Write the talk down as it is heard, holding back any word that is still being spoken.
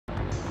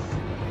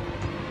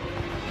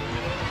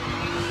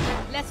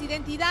Las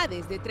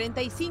identidades de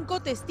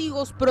 35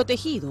 testigos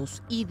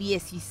protegidos y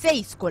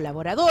 16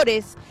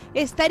 colaboradores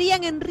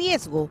estarían en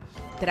riesgo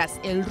tras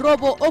el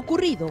robo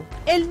ocurrido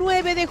el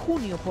 9 de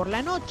junio por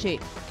la noche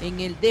en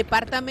el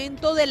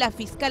departamento de la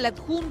fiscal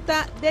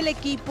adjunta del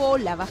equipo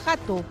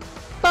Jato,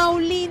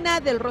 Paulina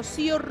del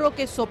Rocío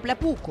Roque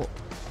Soplapuco,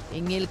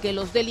 en el que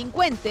los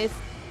delincuentes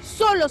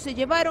solo se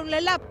llevaron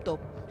la laptop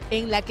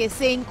en la que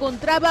se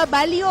encontraba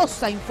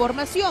valiosa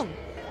información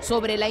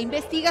sobre la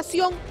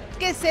investigación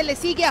que se le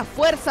sigue a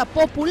Fuerza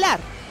Popular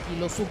y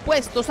los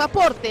supuestos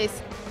aportes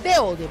de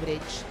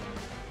Odebrecht.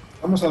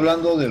 Estamos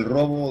hablando del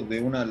robo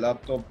de una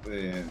laptop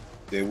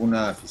de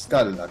una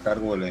fiscal a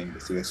cargo de la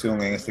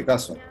investigación en este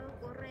caso.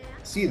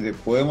 Sí,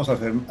 podemos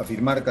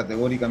afirmar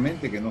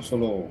categóricamente que no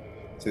solo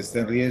se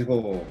está en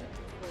riesgo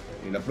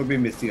la propia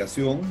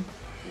investigación,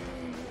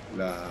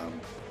 la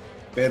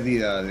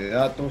pérdida de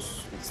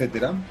datos,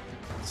 etcétera,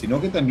 sino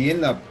que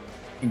también la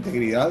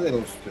integridad de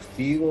los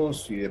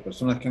testigos y de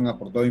personas que han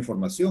aportado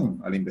información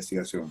a la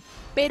investigación.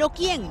 ¿Pero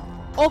quién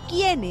o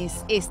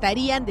quiénes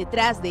estarían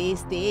detrás de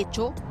este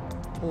hecho?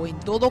 O en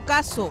todo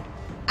caso,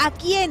 ¿a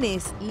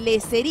quiénes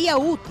les sería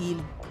útil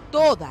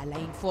toda la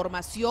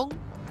información?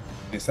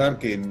 Pensar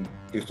que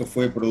esto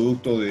fue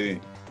producto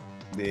de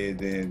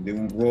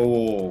un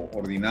robo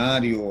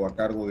ordinario a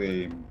cargo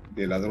de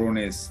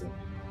ladrones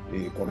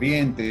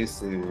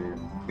corrientes,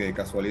 que de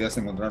casualidad se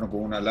encontraron con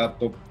una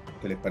laptop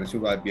que les pareció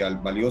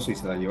valiosa y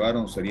se la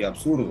llevaron, sería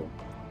absurdo.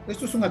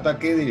 Esto es un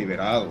ataque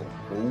deliberado,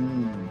 con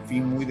un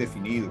fin muy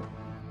definido,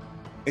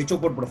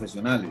 hecho por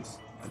profesionales.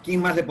 ¿A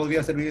quién más le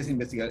podría servir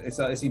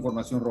esa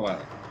información robada?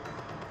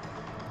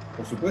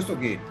 Por supuesto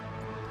que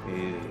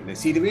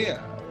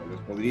les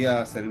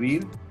podría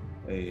servir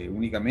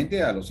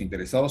únicamente a los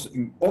interesados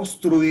en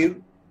obstruir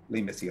la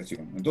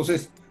investigación.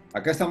 Entonces,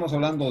 acá estamos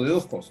hablando de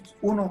dos cosas.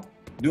 Uno,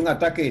 de un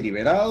ataque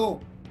deliberado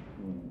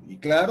y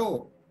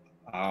claro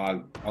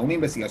a una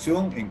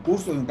investigación en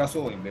curso de un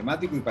caso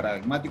emblemático y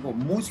paradigmático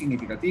muy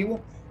significativo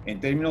en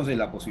términos de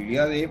la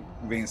posibilidad de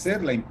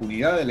vencer la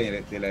impunidad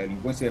de la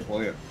delincuencia de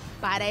poder.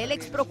 Para el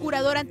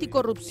exprocurador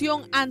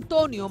Anticorrupción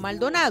Antonio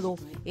Maldonado,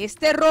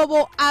 este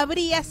robo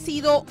habría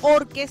sido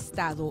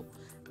orquestado.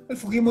 El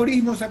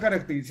fujimorismo se ha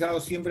caracterizado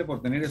siempre por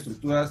tener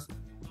estructuras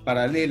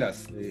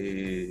paralelas.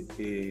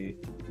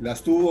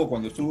 Las tuvo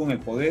cuando estuvo en el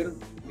poder,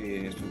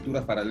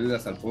 estructuras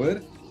paralelas al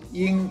poder.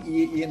 Y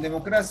en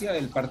democracia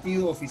el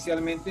partido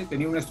oficialmente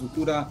tenía una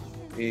estructura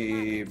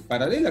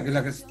paralela, que es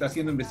la que está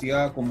siendo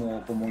investigada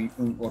como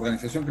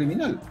organización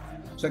criminal.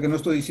 O sea que no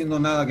estoy diciendo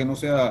nada que no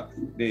sea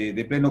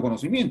de pleno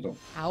conocimiento.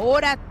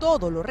 Ahora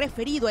todo lo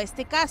referido a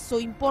este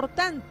caso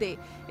importante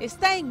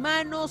está en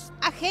manos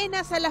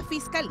ajenas a la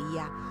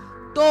Fiscalía.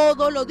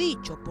 Todo lo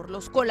dicho por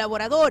los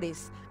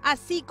colaboradores,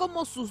 así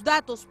como sus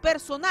datos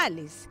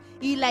personales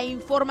y la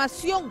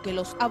información que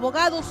los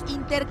abogados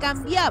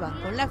intercambiaban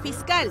con la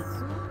fiscal.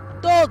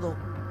 Todo,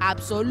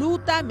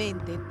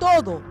 absolutamente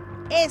todo,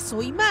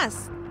 eso y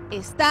más,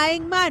 está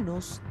en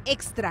manos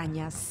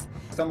extrañas.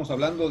 Estamos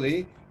hablando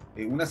de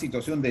una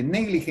situación de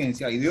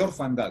negligencia y de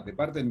orfandad de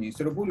parte del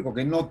Ministerio Público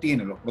que no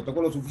tiene los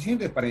protocolos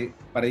suficientes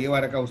para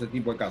llevar a cabo ese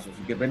tipo de casos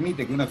y que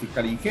permite que una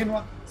fiscal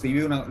ingenua se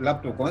lleve una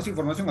laptop con esa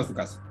información a su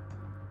casa.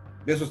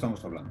 De eso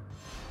estamos hablando.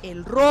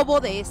 El robo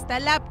de esta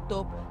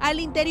laptop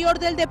al interior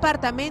del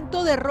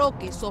departamento de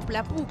Roque,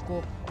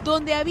 Soplapuco,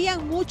 donde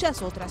habían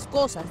muchas otras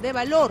cosas de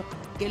valor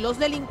que los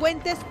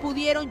delincuentes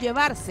pudieron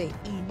llevarse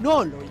y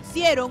no lo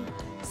hicieron,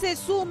 se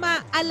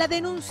suma a la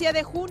denuncia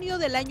de junio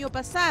del año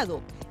pasado,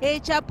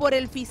 hecha por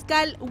el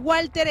fiscal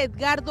Walter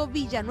Edgardo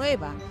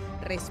Villanueva,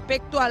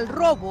 respecto al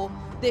robo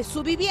de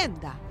su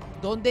vivienda,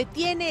 donde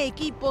tiene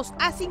equipos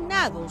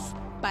asignados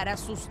para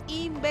sus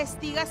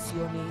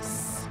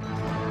investigaciones.